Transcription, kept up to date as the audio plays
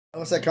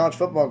What's that college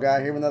football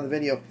guy here with another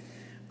video?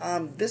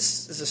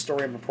 This is a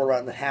story I'm reporting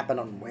about that happened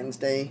on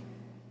Wednesday.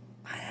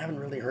 I haven't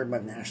really heard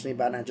much nationally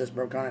about it. I just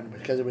broke on it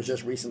because it was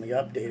just recently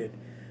updated.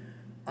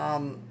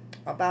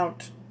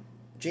 About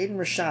Jaden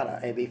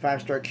Rashada, a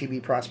five-star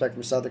QB prospect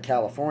from Southern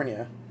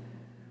California,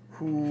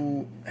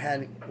 who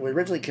was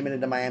originally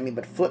committed to Miami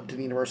but flipped to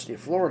the University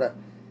of Florida,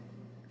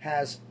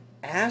 has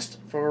asked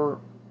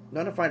for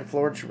notified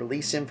Florida to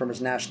release him from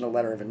his national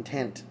letter of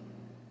intent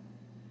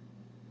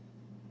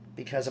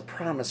because a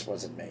promise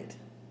wasn't made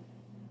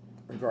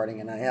regarding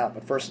NIL.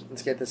 But first,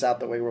 let's get this out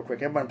the way real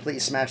quick. Everyone,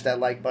 please smash that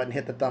like button,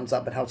 hit the thumbs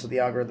up. It helps with the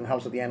algorithm,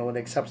 helps with the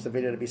analytics, helps the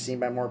video to be seen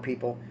by more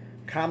people.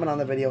 Comment on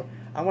the video.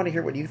 I want to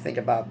hear what you think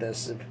about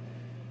this. If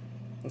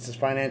this is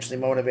financially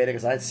motivated,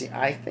 because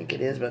I think it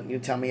is, but you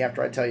tell me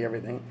after I tell you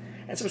everything.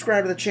 And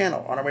subscribe to the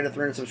channel. On our way to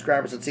 300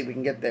 subscribers, let's see if we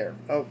can get there.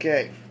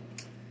 Okay.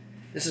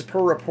 This is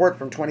per report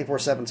from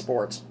 24/7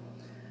 Sports.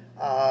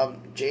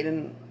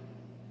 Jaden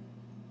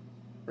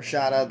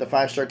Rashada, the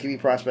five-star QB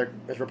prospect,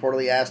 has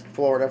reportedly asked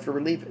Florida to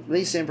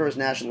release him for his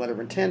national letter of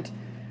intent.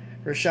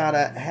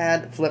 Rashada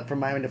had flipped from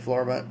Miami to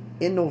Florida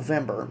in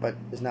November, but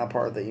is now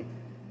part of the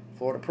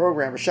Florida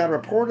program. Rashada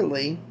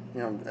reportedly,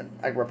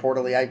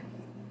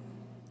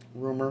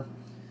 rumor.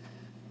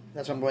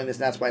 That's why I'm going this.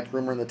 That's why it's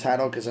rumor in the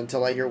title, because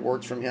until I hear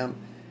words from him,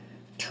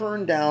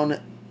 turned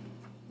down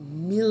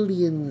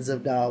millions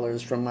of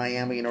dollars from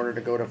Miami in order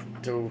to go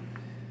to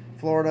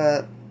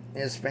Florida.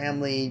 His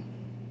family.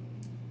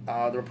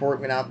 The report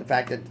went out the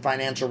fact that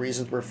financial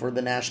reasons were for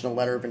the national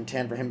letter of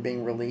intent for him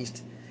being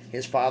released.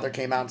 His father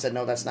came out and said,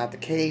 no, that's not the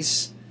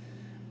case.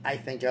 I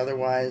think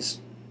otherwise,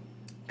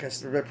 because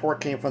the report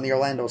came from the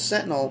Orlando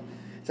Sentinel.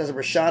 It says that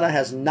Rashada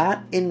has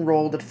not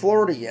enrolled at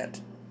Florida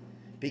yet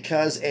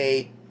because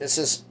this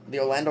is the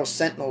Orlando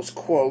Sentinel's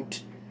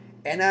quote,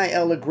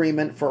 NIL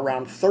agreement for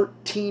around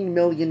 $13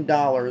 million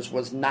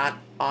was not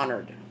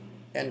honored,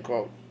 end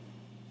quote.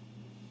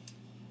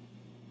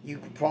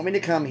 You told me to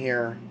come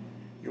here.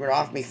 You were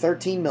offer me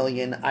 $13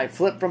 million. I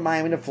flipped from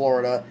Miami to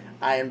Florida.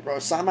 I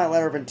signed my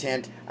letter of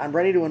intent. I'm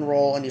ready to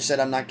enroll, and you said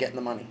I'm not getting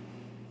the money.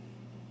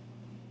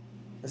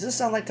 Does this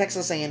sound like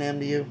Texas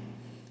A&M to you?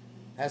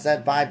 Has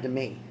that vibe to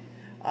me?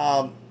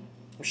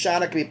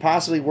 Rashada could be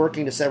possibly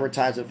working to sever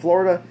ties with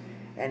Florida,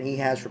 and he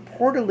has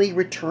reportedly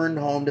returned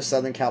home to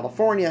Southern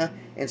California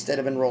instead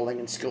of enrolling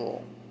in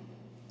school.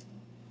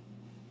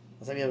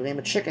 There's like a game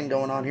of chicken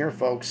going on here,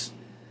 folks.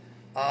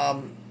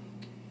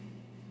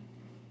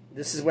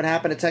 This is what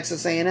happened at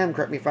Texas A&M.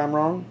 Correct me if I'm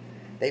wrong.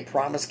 They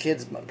promise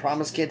kids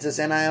this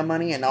NIL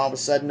money, and all of a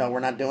sudden, no, we're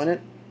not doing it.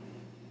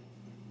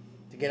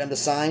 To get them to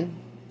sign,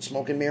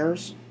 smoke and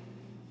mirrors,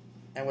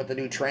 and with the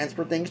new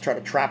transfer things, try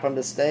to trap them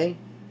to stay.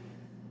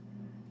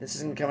 This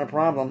is going to become a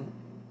problem.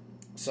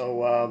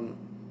 So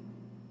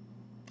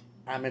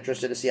I'm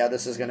interested to see how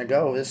this is going to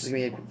go. This is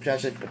going to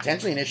be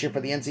potentially an issue for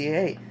the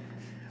NCAA.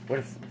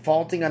 Would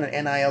faulting on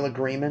an NIL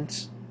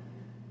agreement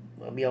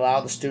be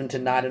allow the student to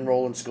not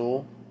enroll in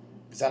school?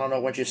 Because I don't know,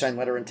 once you sign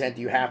letter of intent,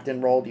 do you have to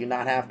enroll? Do you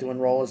not have to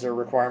enroll? Is there a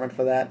requirement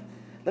for that?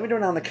 Let me know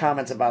down in the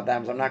comments about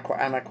that, because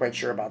I'm not quite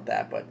sure about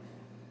that. But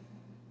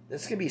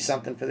this could be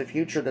something for the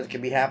future that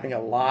could be happening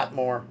a lot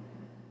more.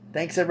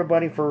 Thanks,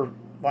 everybody, for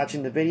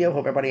watching the video.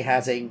 Hope everybody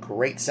has a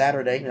great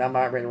Saturday. I'm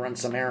out ready to run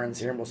some errands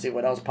here, and we'll see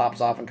what else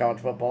pops off in college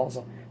football.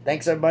 So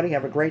thanks, everybody.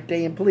 Have a great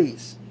day, and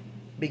please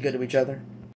be good to each other.